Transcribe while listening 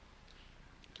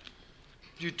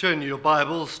Would you turn your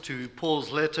Bibles to Paul's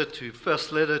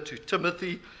first letter to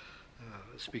Timothy,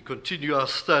 as we continue our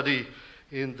study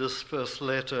in this first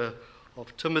letter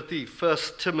of Timothy, 1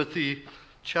 Timothy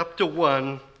chapter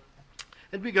 1.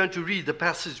 And we're going to read the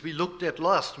passage we looked at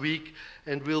last week,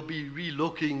 and we'll be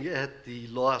re-looking at the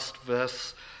last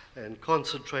verse and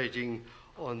concentrating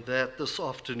on that this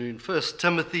afternoon. 1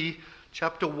 Timothy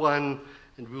chapter 1,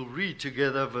 and we'll read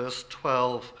together verse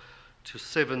 12 to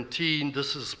 17.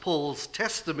 This is Paul's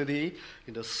testimony,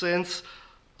 in a sense.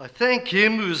 I thank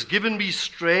him who has given me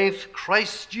strength,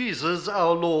 Christ Jesus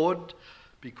our Lord,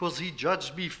 because he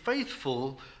judged me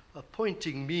faithful,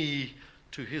 appointing me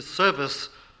to his service.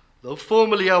 Though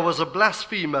formerly I was a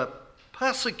blasphemer,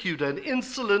 persecutor, and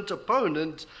insolent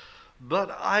opponent,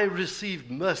 but I received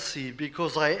mercy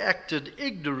because I acted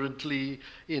ignorantly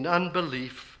in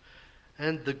unbelief,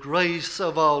 and the grace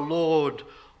of our Lord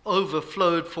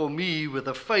overflowed for me with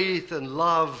the faith and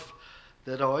love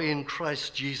that are in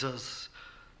Christ Jesus.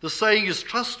 The saying is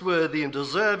trustworthy and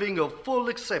deserving of full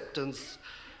acceptance,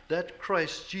 that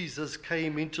Christ Jesus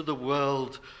came into the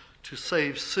world to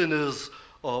save sinners,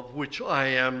 of which I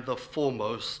am the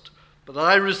foremost. But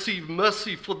I receive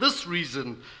mercy for this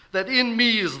reason, that in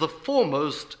me is the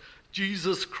foremost,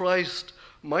 Jesus Christ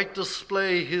might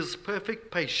display his perfect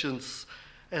patience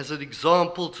as an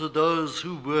example to those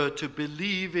who were to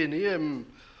believe in him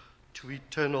to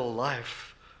eternal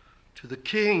life. To the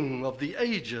King of the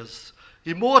ages,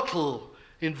 immortal,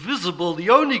 invisible, the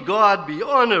only God, be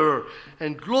honor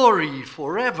and glory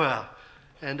forever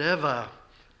and ever.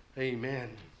 Amen.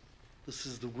 This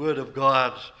is the word of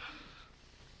God.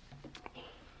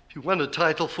 If you want a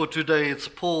title for today, it's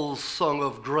Paul's Song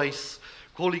of Grace,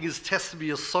 calling his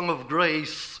testimony a song of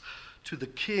grace to the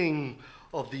King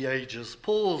of the ages.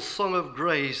 Paul's Song of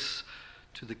Grace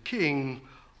to the King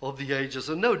of the ages.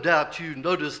 And no doubt you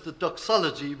noticed the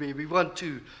doxology where we want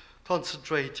to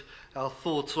concentrate our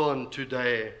thoughts on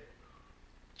today.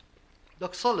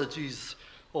 Doxologies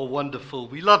are wonderful.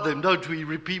 We love them, don't we?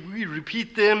 We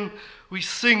repeat them, we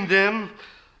sing them,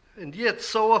 and yet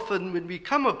so often when we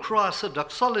come across a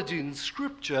doxology in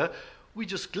Scripture, we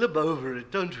just glib over it,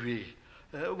 don't we?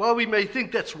 While we may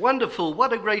think that's wonderful,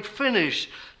 what a great finish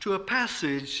to a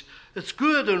passage, it's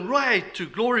good and right to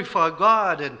glorify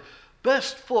God and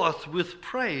burst forth with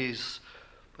praise,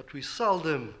 but we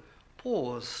seldom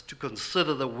pause to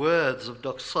consider the words of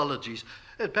doxologies,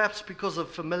 and perhaps because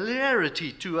of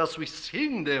familiarity to us, we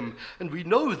sing them and we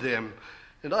know them.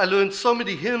 And I learned so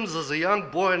many hymns as a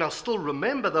young boy, and I still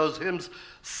remember those hymns,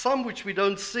 some which we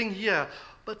don't sing here,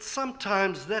 but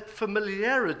sometimes that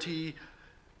familiarity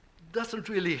doesn't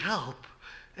really help.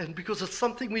 And because it's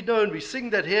something we know, and we sing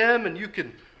that hymn, and you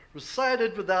can recite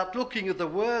it without looking at the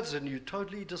words, and you're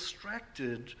totally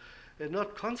distracted and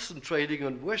not concentrating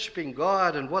on worshiping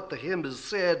God and what the hymn has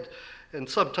said. And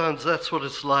sometimes that's what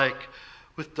it's like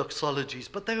with doxologies.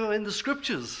 But they are in the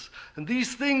Scriptures, and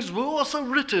these things were also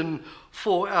written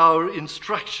for our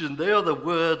instruction. They are the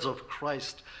words of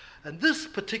Christ. And this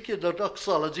particular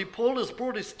doxology, Paul has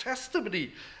brought his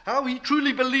testimony, how he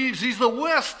truly believes he's the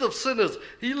worst of sinners.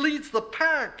 He leads the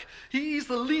pack. He is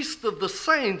the least of the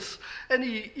saints. And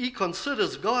he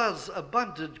considers God's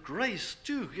abundant grace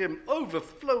to him,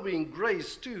 overflowing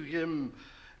grace to him.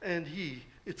 And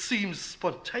it seems,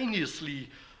 spontaneously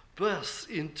bursts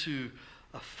into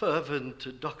a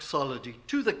fervent doxology.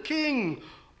 To the King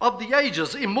of the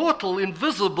ages, immortal,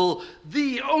 invisible,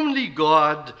 the only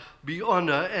God, be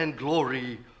honor and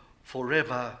glory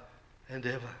forever and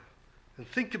ever. And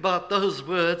think about those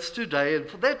words today. And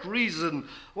for that reason,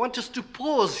 I want us to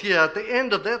pause here at the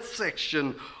end of that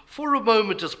section for a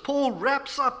moment as Paul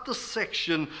wraps up the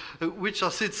section, which I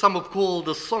said some have called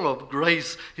the Song of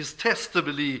Grace, his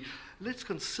testimony. Let's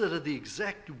consider the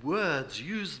exact words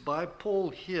used by Paul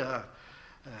here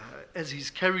as he's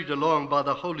carried along by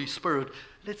the Holy Spirit.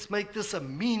 Let's make this a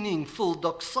meaningful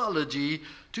doxology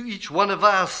to each one of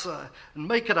us and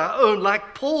make it our own,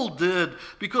 like Paul did,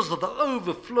 because of the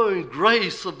overflowing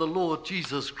grace of the Lord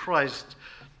Jesus Christ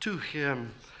to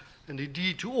him. And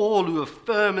indeed to all who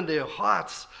affirm in their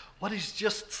hearts what he's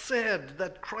just said,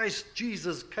 that Christ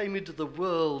Jesus came into the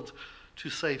world to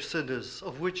save sinners,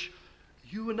 of which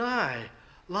you and I,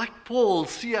 like Paul,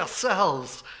 see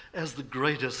ourselves as the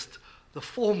greatest, the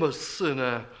foremost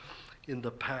sinner in the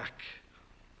pack.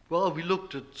 Well, we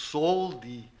looked at Saul,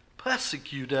 the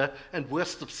persecutor and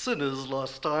worst of sinners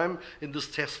last time in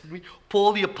this testimony.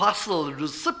 Paul the apostle, the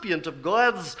recipient of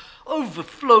God's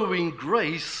overflowing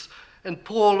grace. And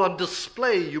Paul on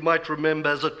display, you might remember,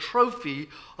 as a trophy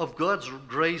of God's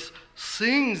grace,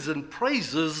 sings and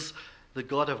praises the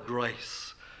God of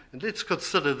grace. And let's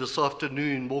consider this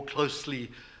afternoon more closely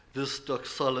this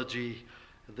doxology,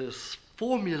 this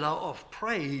formula of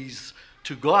praise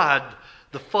to God,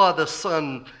 the Father,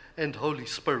 Son, and Holy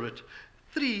Spirit.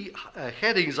 Three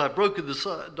headings. I've broken this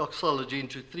doxology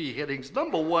into three headings.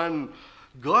 Number one,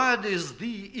 God is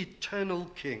the eternal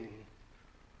King.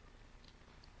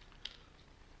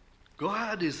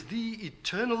 God is the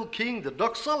eternal King. The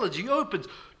doxology opens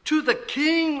to the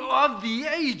King of the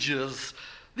ages,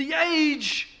 the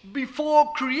age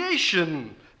before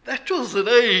creation. That was an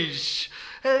age.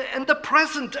 And the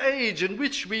present age in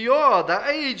which we are, the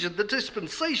age of the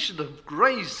dispensation of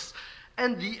grace,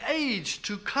 and the age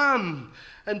to come.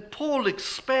 And Paul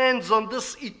expands on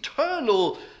this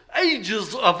eternal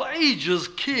ages of ages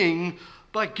King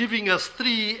by giving us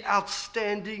three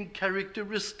outstanding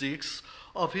characteristics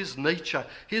of his nature,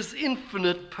 his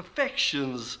infinite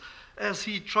perfections, as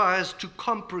he tries to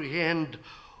comprehend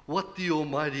what the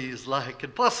Almighty is like.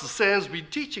 And Pastor Sam's been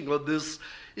teaching on this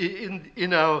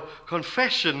in our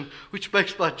confession, which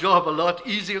makes my job a lot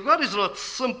easier. God is not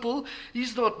simple.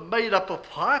 He's not made up of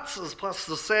parts, as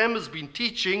Pastor Sam has been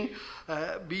teaching,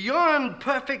 beyond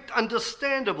perfect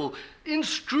understandable,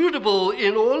 inscrutable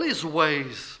in all his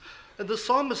ways. And the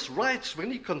psalmist writes,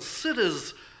 when he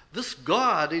considers this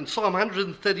God in Psalm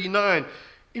 139,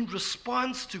 in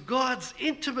response to God's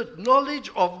intimate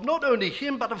knowledge of not only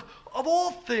him, but of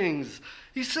all things.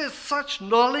 He says, such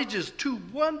knowledge is too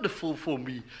wonderful for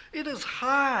me. It is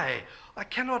high. I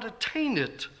cannot attain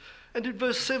it. And in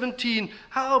verse 17,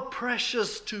 how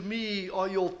precious to me are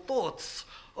your thoughts,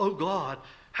 O God.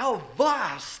 How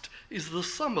vast is the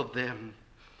sum of them.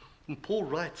 And Paul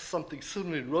writes something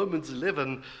similar in Romans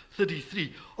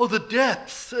 11:33. Oh, the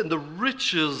depths and the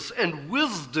riches and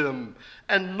wisdom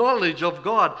and knowledge of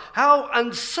God. How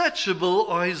unsearchable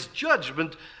are his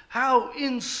judgment. How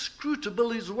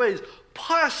inscrutable his ways.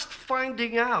 Past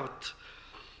finding out.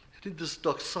 And in this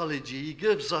doxology, he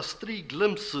gives us three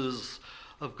glimpses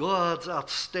of God's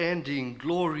outstanding,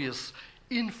 glorious,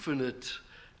 infinite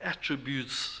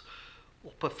attributes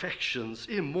or perfections,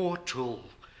 immortal,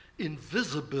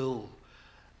 invisible,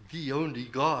 the only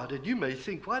God. And you may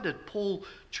think, why did Paul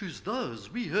choose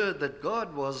those? We heard that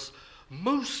God was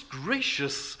most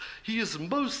gracious. He is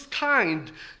most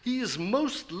kind. He is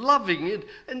most loving,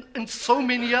 and so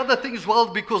many other things. Well,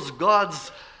 because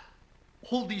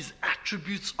all these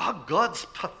attributes are God's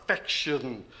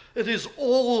perfection. It is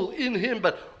all in him,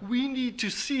 but we need to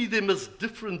see them as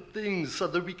different things so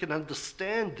that we can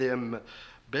understand them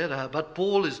better. But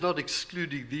Paul is not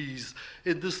excluding these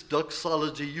in this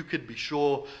doxology, you can be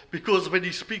sure, because when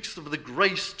he speaks of the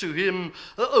grace to him,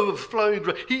 overflowing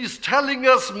grace, he is telling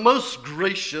us most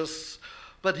gracious,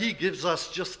 but he gives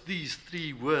us just these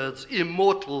three words: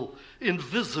 immortal,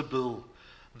 invisible,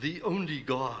 the only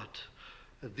God.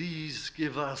 And these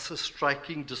give us a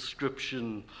striking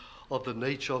description of the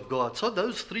nature of God. So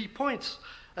those 3 points.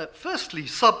 Firstly,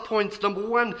 subpoints number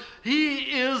one, he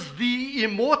is the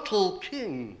immortal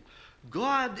King.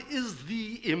 God is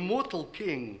the immortal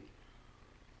King.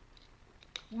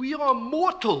 We are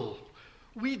mortal.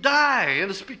 We die,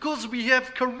 and it's because we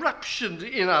have corruption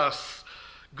in us.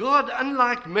 God,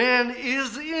 unlike man,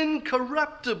 is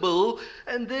incorruptible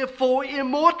and therefore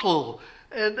immortal.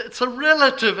 And it's a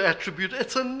relative attribute.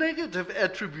 It's a negative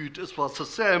attribute, as Pastor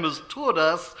Sam has taught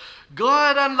us.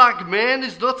 God, unlike man,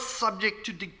 is not subject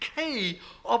to decay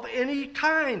of any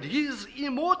kind. He is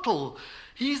immortal.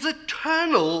 He's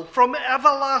eternal from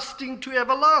everlasting to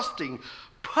everlasting,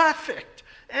 perfect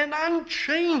and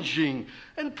unchanging.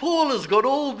 And Paul has got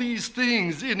all these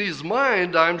things in his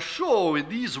mind, I'm sure, in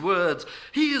these words.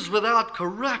 He is without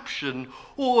corruption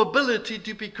or ability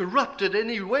to be corrupted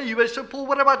any way. You may say, Paul,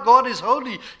 what about God is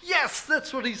holy? Yes,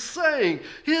 that's what he's saying.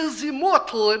 He is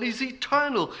immortal and he's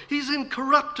eternal. He's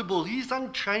incorruptible. He's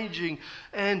unchanging.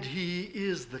 And he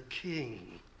is the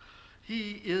King.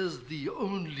 He is the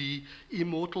only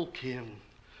immortal King.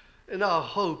 And our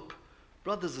hope,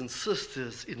 brothers and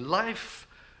sisters, in life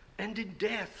and in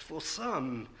death for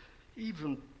some,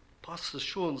 even Pastor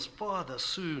Sean's father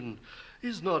soon,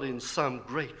 is not in some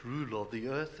great ruler of the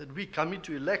earth. And we come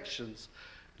into election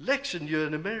year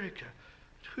in America.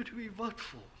 Who do we vote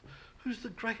for? Who's the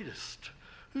greatest?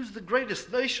 Who's the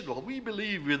greatest nation? Well, we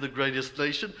believe we're the greatest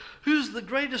nation. Who's the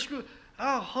greatest ruler?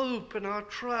 Our hope and our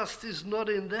trust is not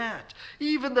in that.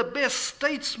 Even the best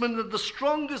statesman and the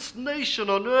strongest nation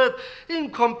on earth,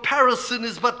 in comparison,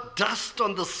 is but dust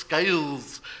on the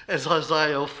scales, as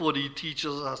Isaiah 40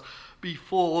 teaches us,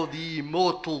 before the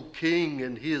immortal King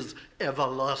and his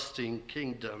everlasting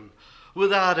kingdom,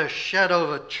 without a shadow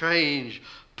of a change,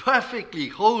 perfectly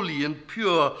holy and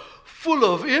pure, full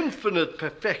of infinite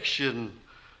perfection,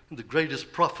 and the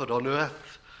greatest prophet on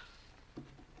earth,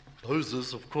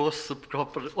 Moses, of course, the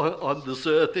prophet on this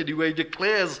earth anyway,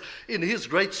 declares in his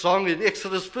great song in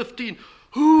Exodus 15,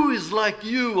 "Who is like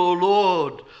you, O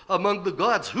Lord, among the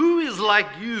gods? Who is like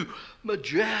you,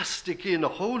 majestic in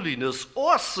holiness,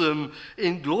 awesome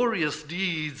in glorious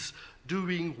deeds,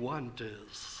 doing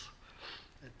wonders?"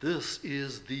 And this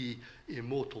is the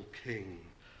immortal King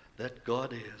that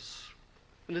God is.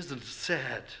 And isn't it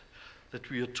sad that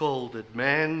we are told that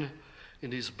man,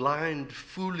 in his blind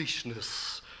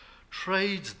foolishness,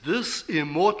 trades this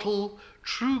immortal,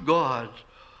 true God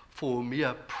for a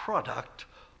mere product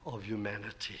of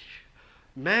humanity?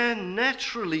 Man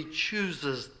naturally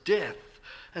chooses death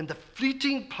and the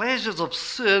fleeting pleasures of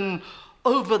sin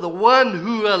over the one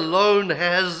who alone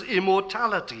has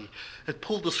immortality. And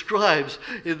Paul describes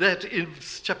that in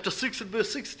chapter 6 and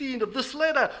verse 16 of this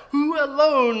letter, who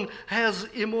alone has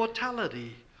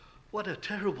immortality. What a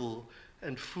terrible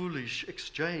and foolish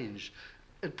exchange.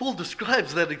 And Paul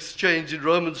describes that exchange in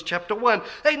Romans chapter 1,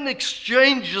 and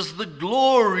exchanges the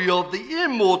glory of the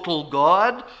immortal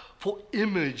God for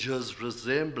images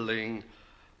resembling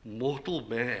mortal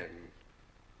man,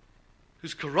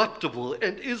 who's corruptible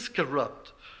and is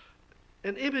corrupt,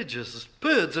 and images,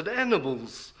 birds and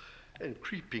animals, and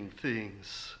creeping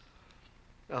things.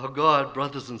 Our God,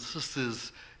 brothers and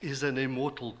sisters, is an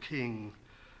immortal King,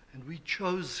 and we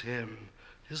chose him.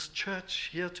 His church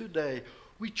here today,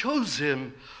 we chose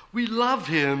him. We love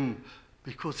him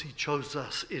because he chose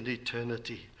us in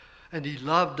eternity, and he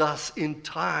loved us in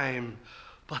time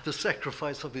by the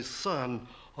sacrifice of his Son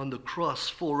on the cross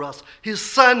for us, his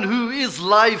Son who is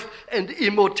life and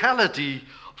immortality,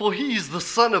 for he is the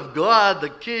Son of God, the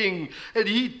King, and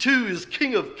he too is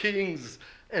King of kings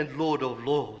and Lord of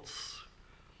lords.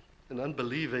 An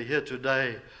unbeliever here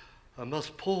today, I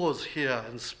must pause here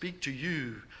and speak to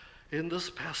you in this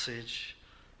passage.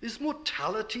 Is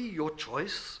mortality your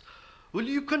choice? Will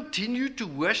you continue to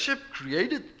worship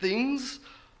created things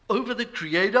over the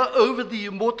Creator, over the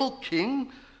immortal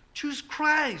King? Choose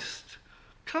Christ.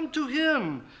 Come to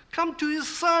him. Come to his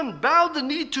Son. Bow the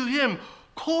knee to him.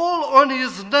 Call on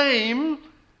his name,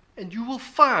 and you will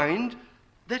find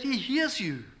that he hears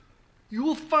you. You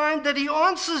will find that he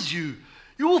answers you.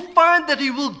 You will find that he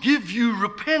will give you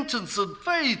repentance and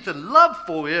faith and love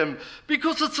for him,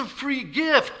 because it's a free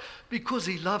gift, because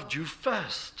he loved you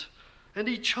first. And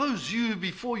he chose you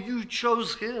before you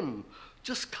chose him.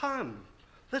 Just come.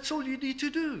 That's all you need to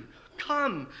do.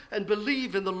 Come and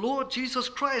believe in the Lord Jesus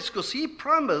Christ, because he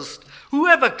promised,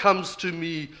 whoever comes to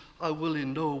me, I will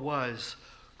in no wise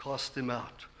cast him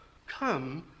out.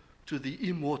 Come to the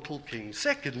immortal King.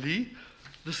 Secondly,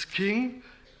 this King,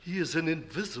 he is an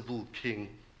invisible King.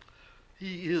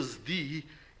 He is the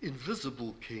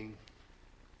invisible King.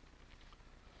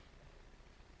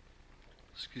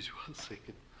 Excuse me 1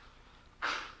 second.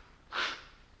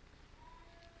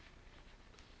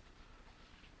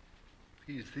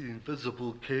 He is the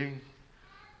invisible King.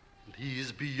 And he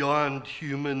is beyond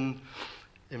human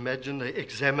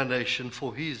examination,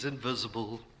 for he is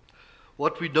invisible.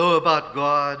 What we know about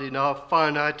God in our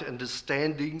finite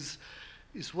understandings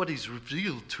is what is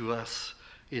revealed to us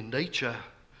in nature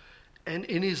and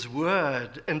in his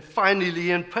word, and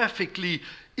finally and perfectly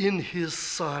in his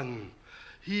Son.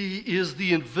 He is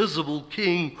the invisible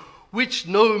King, which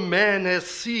no man has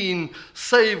seen,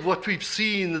 save what we've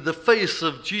seen in the face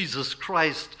of Jesus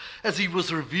Christ as he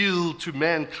was revealed to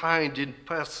mankind in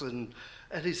person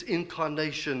at his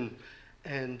incarnation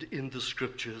and in the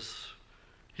scriptures.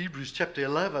 Hebrews chapter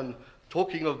 11,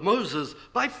 talking of Moses,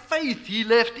 by faith he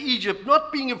left Egypt,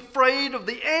 not being afraid of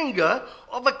the anger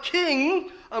of a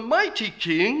king, a mighty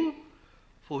king,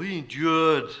 for he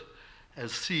endured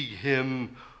as seeing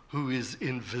him who is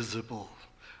invisible.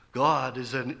 God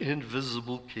is an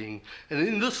invisible King. And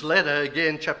in this letter,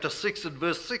 again, chapter 6 and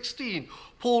verse 16,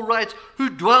 Paul writes, who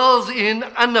dwells in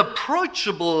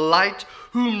unapproachable light,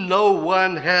 whom no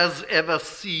one has ever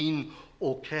seen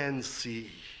or can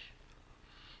see.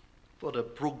 What a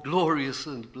glorious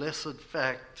and blessed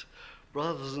fact,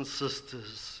 brothers and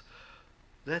sisters,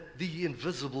 that the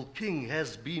invisible King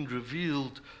has been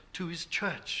revealed to his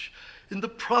church in the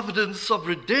providence of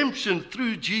redemption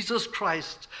through Jesus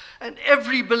Christ. And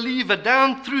every believer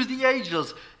down through the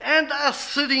ages, and us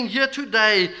sitting here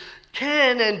today,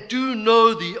 can and do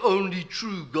know the only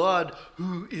true God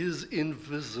who is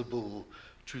invisible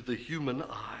to the human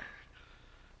eye.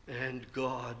 And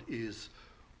God is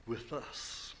with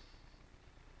us.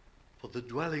 For the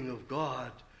dwelling of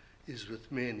God is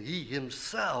with men. He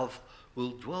himself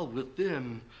will dwell with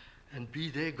them and be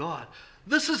their God.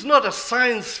 This is not a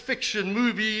science fiction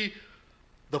movie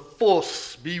the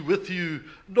force be with you.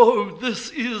 No,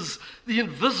 this is the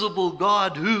invisible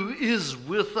God who is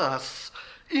with us,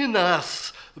 in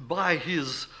us, by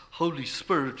his Holy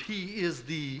Spirit. He is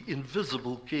the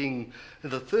invisible King.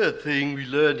 And the third thing we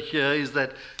learn here is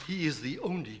that he is the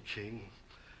only King.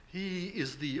 He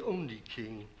is the only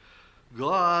King.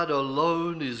 God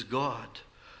alone is God.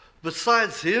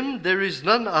 Besides him, there is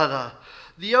none other.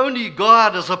 The only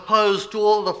God, as opposed to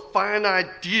all the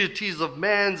finite deities of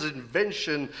man's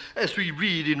invention, as we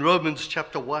read in Romans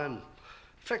chapter 1. In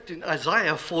fact, in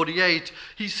Isaiah 48,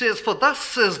 he says, "For thus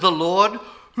says the Lord,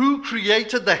 who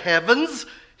created the heavens,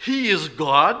 he is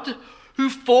God, who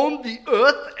formed the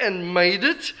earth and made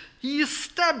it. He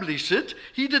established it.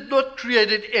 He did not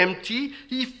create it empty.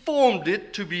 He formed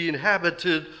it to be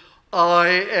inhabited. I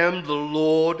am the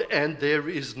Lord, and there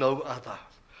is no other."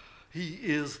 He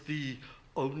is the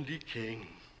only King.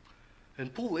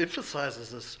 And Paul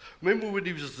emphasizes this. Remember when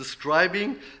he was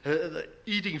describing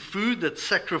eating food that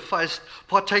sacrificed,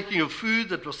 partaking of food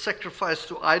that was sacrificed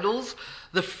to idols,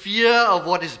 the fear of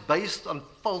what is based on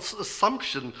false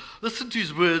assumption. Listen to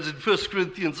his words in 1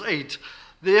 Corinthians 8.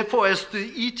 "Therefore, as to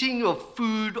the eating of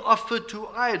food offered to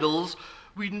idols,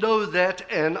 we know that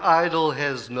an idol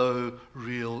has no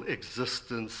real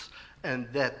existence,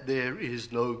 and that there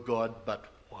is no God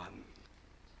but one."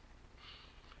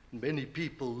 Many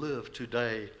people live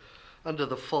today under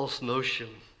the false notion,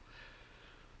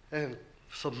 and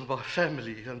some of my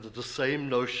family under the same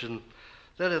notion,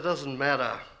 that it doesn't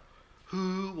matter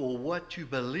who or what you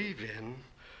believe in,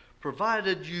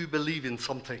 provided you believe in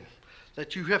something,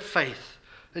 that you have faith.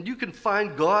 And you can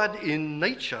find God in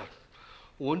nature,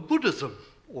 or in Buddhism,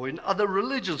 or in other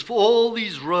religions, for all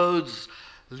these roads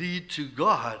lead to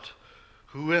God,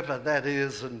 whoever that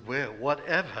is and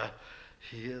whatever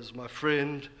he is, my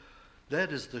friend.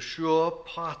 That is the sure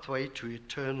pathway to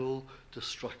eternal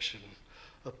destruction.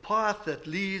 A path that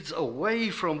leads away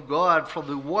from God, from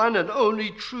the one and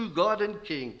only true God and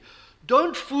King.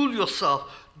 Don't fool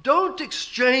yourself. Don't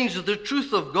exchange the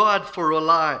truth of God for a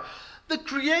lie. The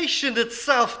creation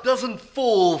itself doesn't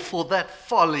fall for that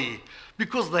folly,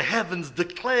 because the heavens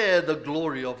declare the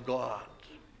glory of God.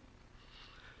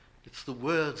 It's the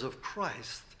words of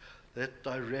Christ that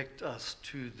direct us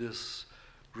to this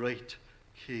great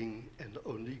King and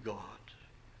only God.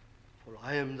 "For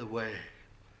I am the way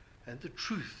and the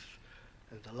truth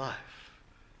and the life.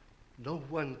 No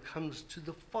one comes to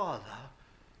the Father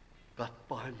but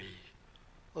by me."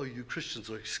 Oh, you Christians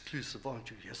are exclusive,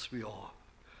 aren't you? Yes, we are.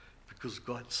 Because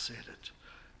God said it.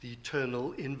 The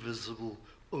eternal, invisible,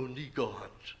 only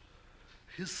God.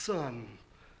 His Son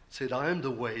said, "I am the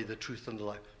way, the truth, and the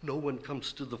life. No one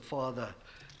comes to the Father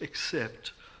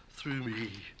except through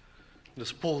me." And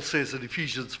as Paul says in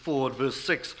Ephesians 4, verse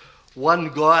 6, "One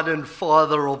God and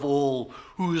Father of all,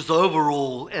 who is over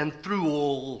all and through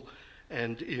all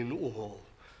and in all."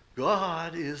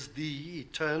 God is the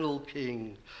eternal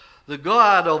King, the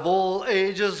God of all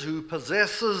ages, who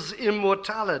possesses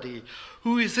immortality,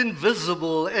 who is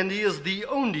invisible, and he is the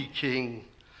only King.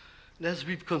 And as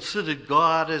we've considered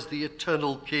God as the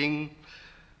eternal King,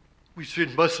 we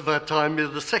spent most of our time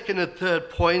in the second and third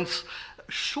points,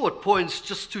 short points,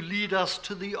 just to lead us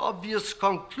to the obvious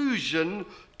conclusion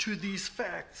to these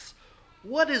facts.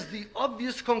 What is the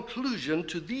obvious conclusion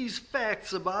to these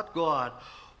facts about God?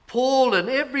 Paul and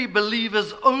every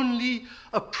believer's only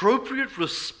appropriate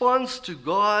response to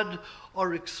God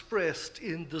are expressed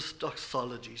in this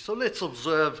doxology. So let's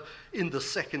observe in the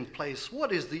second place,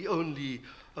 what is the only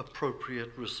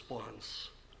appropriate response?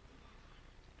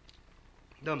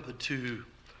 Number 2,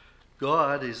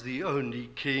 God is the only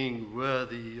King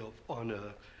worthy of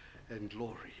honor and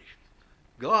glory.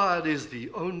 God is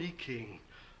the only King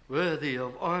worthy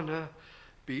of honor.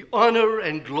 Be honor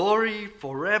and glory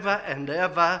forever and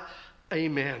ever.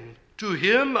 Amen. To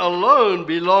him alone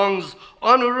belongs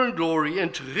honor and glory,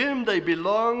 and to him they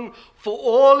belong for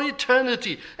all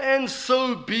eternity. And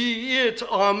so be it.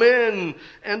 Amen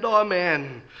and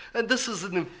amen. And this is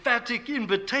an emphatic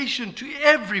invitation to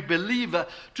every believer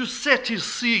to set his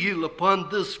seal upon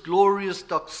this glorious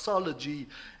doxology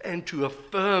and to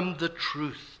affirm the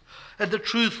truth. And the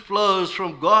truth flows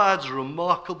from God's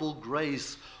remarkable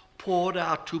grace poured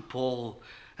out to Paul,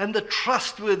 and the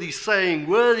trustworthy saying,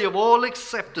 worthy of all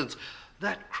acceptance,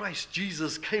 that Christ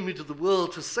Jesus came into the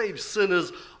world to save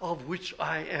sinners, of which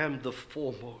I am the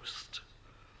foremost.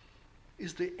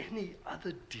 Is there any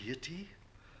other deity?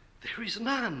 There is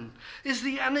none. Is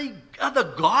there any other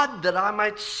God that I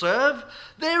might serve?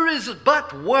 There is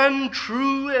but one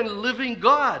true and living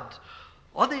God.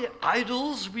 Are there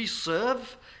idols we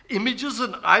serve? Images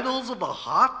and idols of the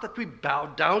heart that we bow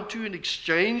down to in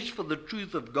exchange for the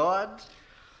truth of God?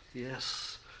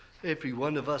 Yes, every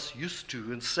one of us used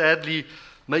to, and sadly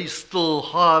may still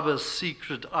harbor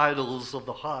secret idols of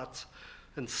the heart,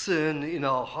 and sin in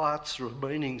our hearts,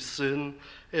 remaining sin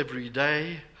every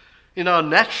day. In our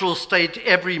natural state,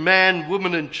 every man,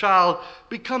 woman, and child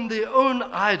become their own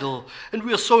idol, and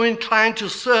we are so inclined to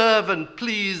serve and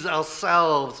please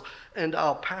ourselves and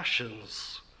our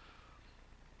passions.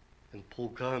 And Paul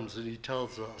comes and he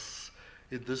tells us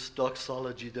in this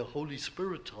doxology, the Holy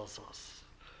Spirit tells us,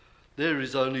 there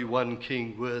is only one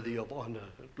King worthy of honor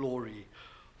and glory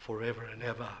forever and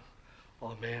ever.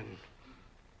 Amen.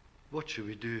 What should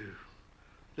we do?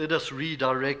 Let us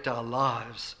redirect our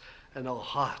lives and our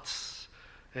hearts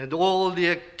and all the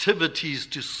activities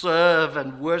to serve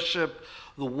and worship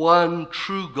the one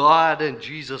true God and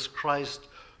Jesus Christ,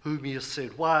 whom he has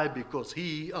sent. Why? Because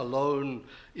he alone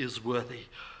is worthy.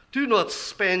 Do not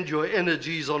spend your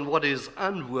energies on what is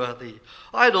unworthy,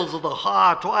 idols of the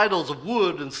heart or idols of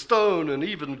wood and stone and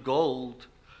even gold.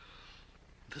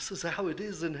 This is how it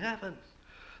is in heaven.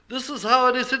 This is how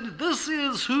it is. This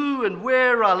is who and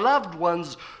where our loved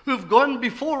ones who've gone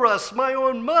before us, my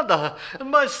own mother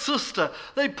and my sister,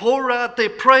 they pour out their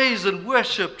praise and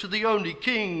worship to the only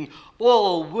King,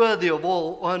 all worthy of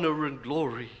all honor and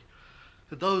glory.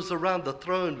 And those around the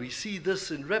throne, we see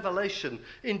this in Revelation,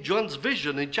 in John's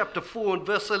vision, in chapter 4 and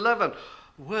verse 11.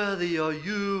 Worthy are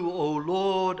you, O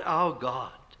Lord our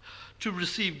God, to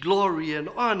receive glory and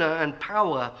honor and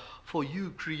power, for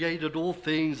you created all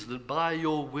things, that by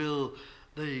your will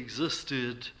they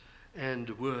existed and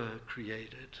were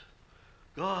created.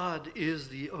 God is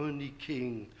the only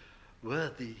King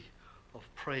worthy of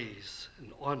praise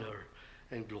and honor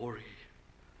and glory.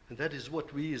 And that is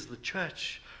what we as the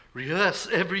church rehearse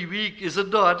every week, is it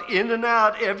not? In and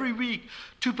out every week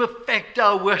to perfect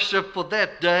our worship for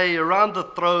that day around the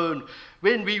throne,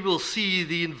 when we will see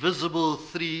the invisible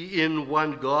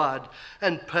three-in-one God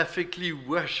and perfectly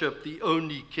worship the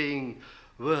only King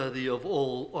worthy of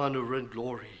all honor and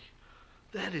glory.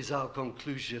 That is our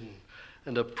conclusion,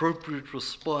 an appropriate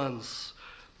response,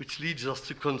 which leads us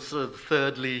to consider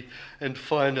thirdly and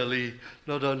finally,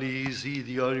 not only is he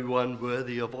the only one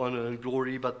worthy of honor and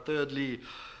glory, but thirdly,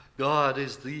 God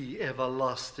is the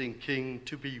everlasting King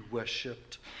to be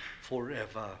worshipped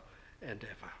forever and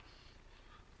ever.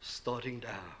 Starting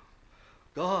now,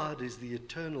 God is the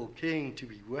eternal King to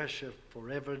be worshipped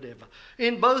forever and ever.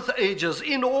 In both ages,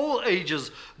 in all ages,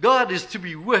 God is to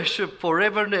be worshipped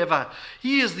forever and ever.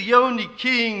 He is the only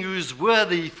King who is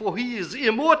worthy, for he is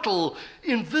immortal,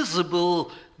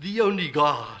 invisible, the only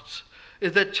God.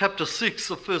 In that chapter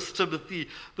 6 of 1 Timothy,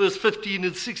 verse 15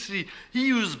 and 16, he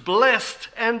who is blessed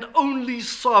and only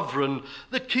sovereign,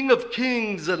 the King of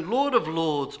kings and Lord of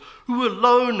lords, who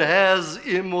alone has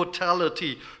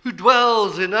immortality, who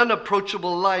dwells in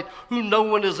unapproachable light, whom no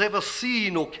one has ever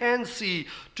seen or can see,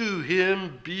 to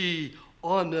him be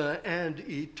honor and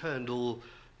eternal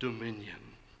dominion.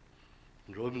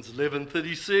 In Romans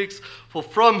 11:36, for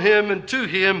from him and to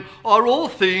him are all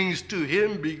things, to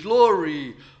him be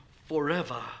glory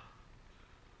forever.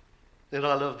 And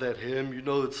I love that hymn, you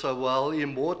know it so well.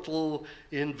 Immortal,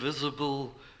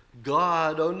 invisible,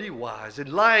 God only wise,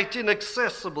 in light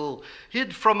inaccessible,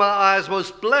 hid from our eyes,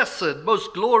 most blessed,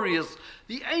 most glorious,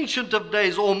 the Ancient of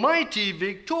Days, almighty,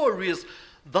 victorious,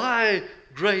 thy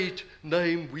great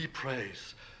name we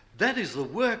praise. That is the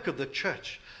work of the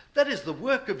church. That is the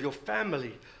work of your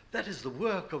family. That is the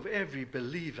work of every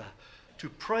believer. To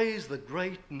praise the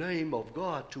great name of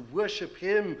God, to worship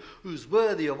him who's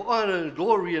worthy of honor and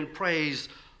glory and praise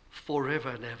forever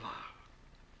and ever.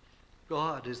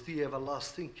 God is the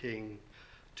everlasting King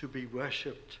to be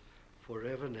worshipped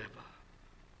forever and ever.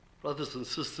 Brothers and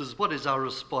sisters, what is our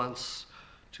response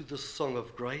to this song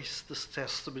of grace, this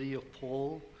testimony of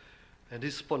Paul and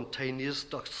his spontaneous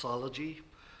doxology?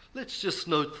 Let's just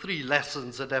note 3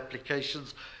 lessons and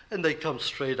applications, and they come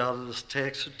straight out of this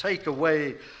text to take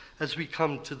away as we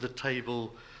come to the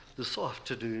table this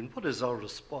afternoon. What is our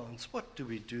response? What do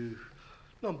we do?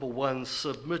 Number 1,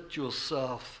 submit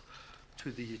yourself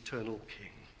to the eternal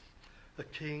King. A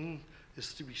king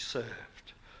is to be served.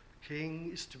 A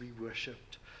king is to be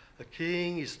worshipped. A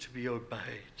king is to be obeyed.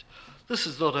 This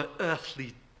is not an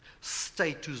earthly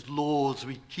state whose laws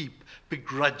we keep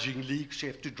begrudgingly because you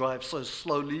have to drive so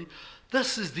slowly.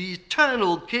 This is the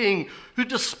eternal King who,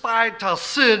 despite our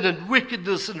sin and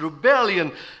wickedness and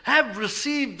rebellion, have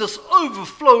received this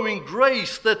overflowing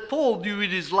grace that Paul knew in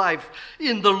his life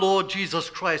in the Lord Jesus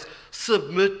Christ.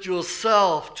 Submit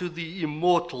yourself to the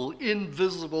immortal,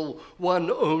 invisible, one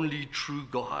only true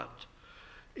God.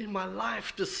 In my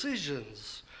life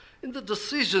decisions, in the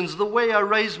decisions, the way I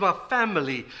raise my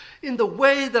family, in the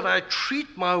way that I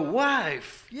treat my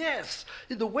wife. Yes,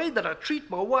 in the way that I treat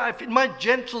my wife, in my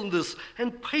gentleness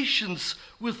and patience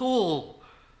with all.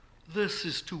 This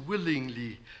is to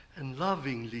willingly and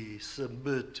lovingly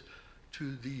submit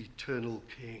to the eternal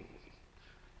King.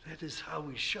 That is how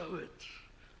we show it.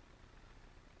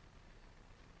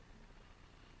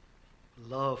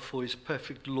 Love for his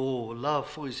perfect law, love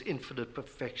for his infinite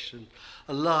perfection,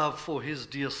 a love for his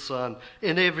dear Son.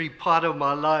 In every part of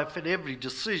my life, in every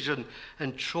decision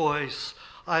and choice,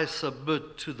 I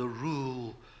submit to the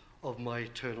rule of my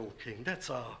eternal King. That's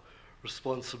our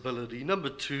responsibility. Number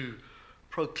 2,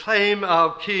 proclaim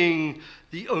our King,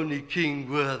 the only King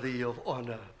worthy of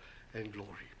honor and glory.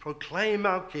 Proclaim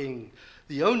our King,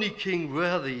 the only King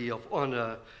worthy of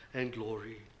honor and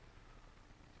glory.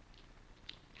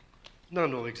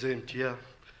 None are exempt here.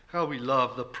 How we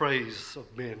love the praise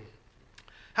of men.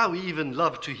 How we even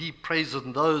love to heap praise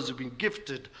on those who've been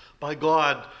gifted by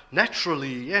God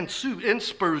naturally and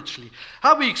spiritually.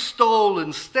 How we extol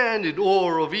and stand in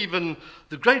awe of even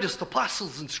the greatest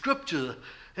apostles in Scripture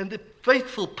and the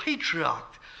faithful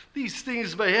patriarch. These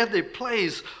things may have their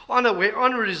place, honor where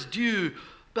honor is due,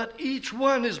 but each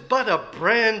one is but a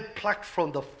brand plucked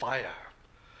from the fire.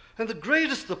 And the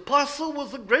greatest apostle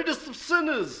was the greatest of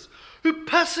sinners, who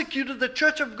persecuted the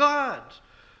church of God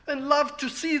and loved to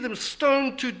see them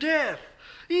stoned to death.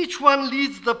 Each one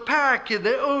leads the pack in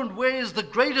their own ways, the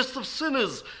greatest of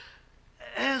sinners,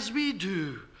 as we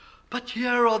do. But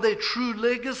here are their true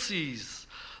legacies.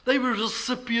 They were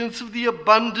recipients of the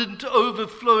abundant,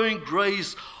 overflowing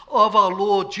grace of our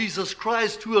Lord Jesus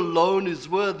Christ, who alone is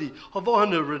worthy of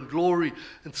honor and glory.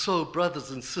 And so,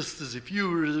 brothers and sisters, if you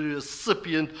are a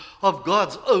recipient of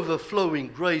God's overflowing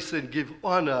grace, then give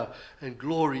honor and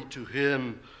glory to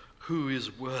him who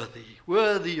is worthy.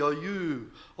 Worthy are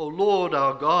you, O Lord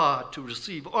our God, to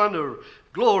receive honor,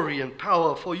 glory, and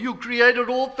power, for you created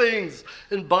all things,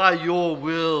 and by your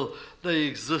will they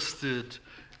existed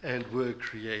and were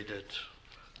created.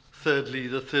 Thirdly,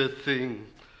 the third thing,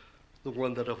 the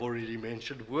one that I've already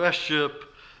mentioned, worship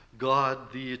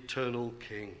God, the eternal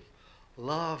King.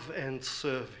 Love and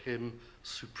serve him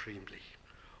supremely.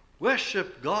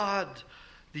 Worship God,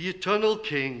 the eternal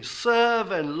King.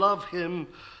 Serve and love him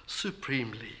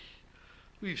supremely.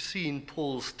 We've seen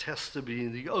Paul's testimony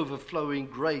in the overflowing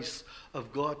grace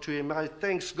of God to him. I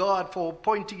thanks God for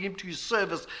appointing him to his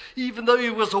service, even though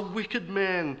he was a wicked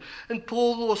man. And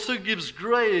Paul also gives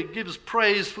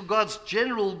praise for God's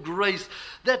general grace,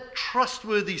 that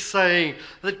trustworthy saying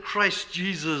that Christ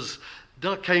Jesus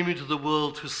came into the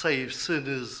world to save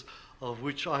sinners, of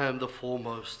which I am the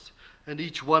foremost. And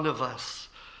each one of us,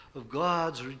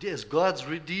 as God's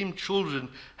redeemed children,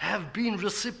 have been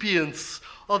recipients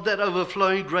of that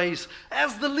overflowing grace.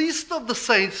 As the least of the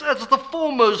saints, as the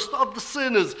foremost of the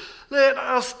sinners, let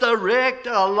us direct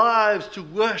our lives to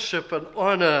worship and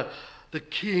honor the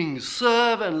King,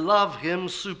 serve and love him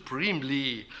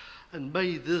supremely. And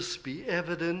may this be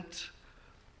evident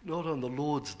not on the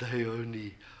Lord's Day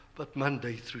only, but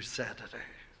Monday through Saturday.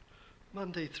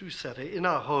 Monday through Saturday, in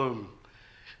our home,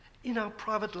 in our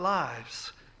private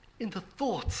lives, in the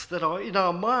thoughts that are in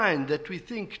our mind that we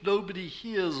think nobody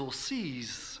hears or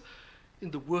sees,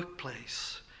 in the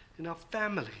workplace, in our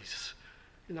families,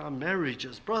 in our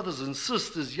marriages, brothers and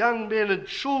sisters, young men and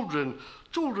children,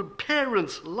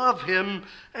 parents, love him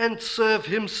and serve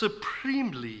him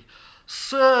supremely.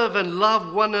 Serve and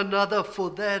love one another,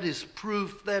 for that is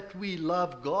proof that we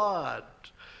love God.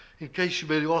 In case you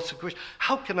may ask the question,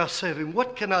 how can I serve him?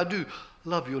 What can I do?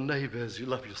 Love your neighbor as you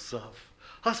love yourself.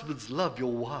 Husbands, love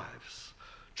your wives.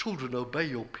 Children, obey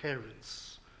your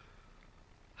parents.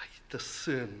 Hate the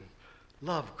sin.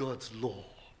 Love God's law.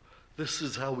 This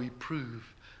is how we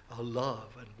prove our love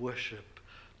and worship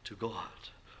to God.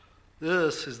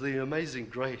 This is the amazing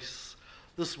grace,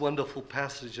 this wonderful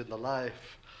passage in the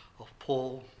life of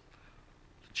Paul,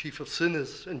 the chief of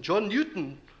sinners. And John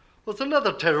Newton was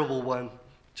another terrible one,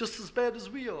 just as bad as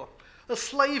we are. A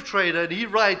slave trader, and he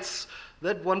writes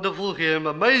that wonderful hymn,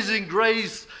 Amazing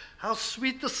Grace, how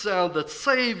sweet the sound that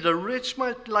saved a wretch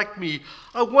like me.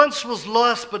 I once was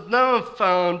lost, but now I'm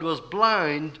found, was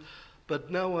blind, but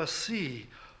now I see.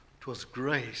 'Twas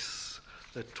grace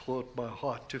that taught my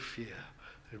heart to fear.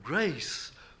 And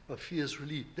grace, my fears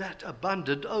relieved. That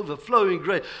abundant, overflowing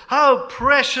grace. How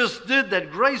precious did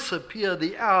that grace appear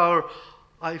the hour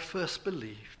I first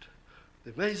believed.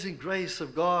 The amazing grace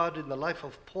of God in the life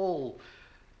of Paul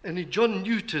and in John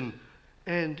Newton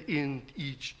and in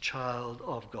each child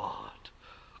of God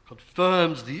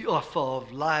confirms the offer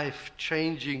of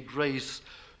life-changing grace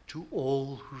to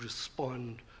all who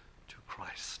respond to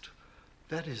Christ.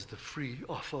 That is the free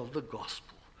offer of the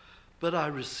gospel. But I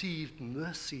received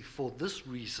mercy for this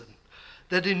reason,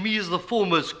 that in me as the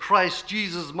foremost Christ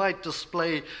Jesus might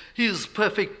display his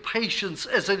perfect patience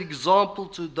as an example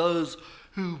to those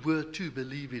who were to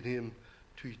believe in him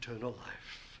to eternal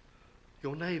life.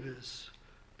 Your neighbors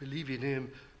believe in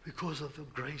him because of the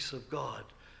grace of God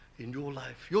in your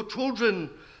life. Your children,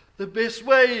 the best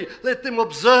way, let them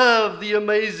observe the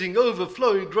amazing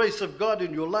overflowing grace of God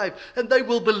in your life, and they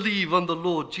will believe on the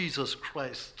Lord Jesus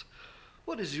Christ.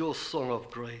 What is your song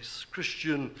of grace?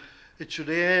 Christian, it should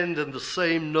end in the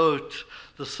same note,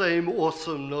 the same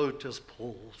awesome note as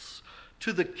Paul's.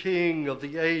 To the King of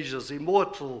the ages,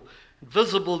 immortal,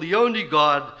 invisible, the only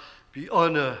God, be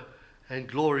honor and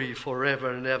glory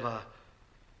forever and ever.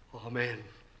 Amen.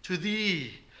 To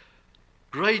thee,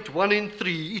 great one in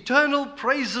three, eternal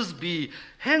praises be,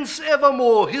 hence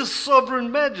evermore his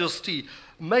sovereign majesty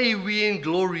may we in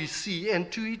glory see,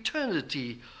 and to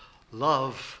eternity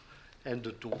love and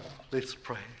adore. Let's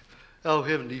pray. Our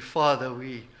Heavenly Father,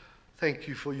 we thank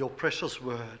you for your precious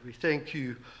word. We thank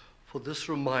you for this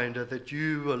reminder that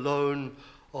you alone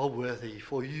are worthy,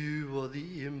 for you are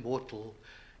the immortal,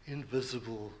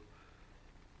 invisible,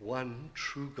 one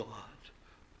true God.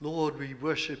 Lord, we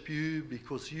worship you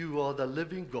because you are the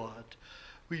living God.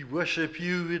 We worship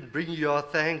you and bring you our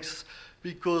thanks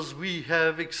because we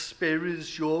have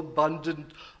experienced your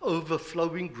abundant,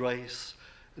 overflowing grace.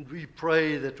 And we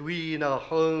pray that we in our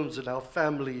homes, in our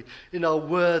family, in our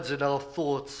words, in our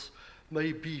thoughts,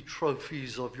 may be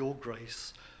trophies of your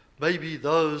grace. May be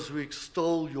those who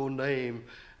extol your name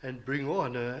and bring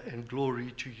honor and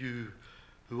glory to you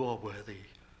who are worthy.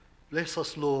 Bless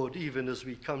us, Lord, even as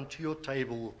we come to your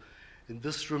table in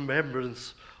this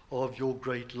remembrance of your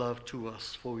great love to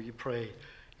us. For we pray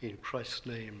in Christ's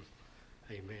name.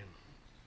 Amen.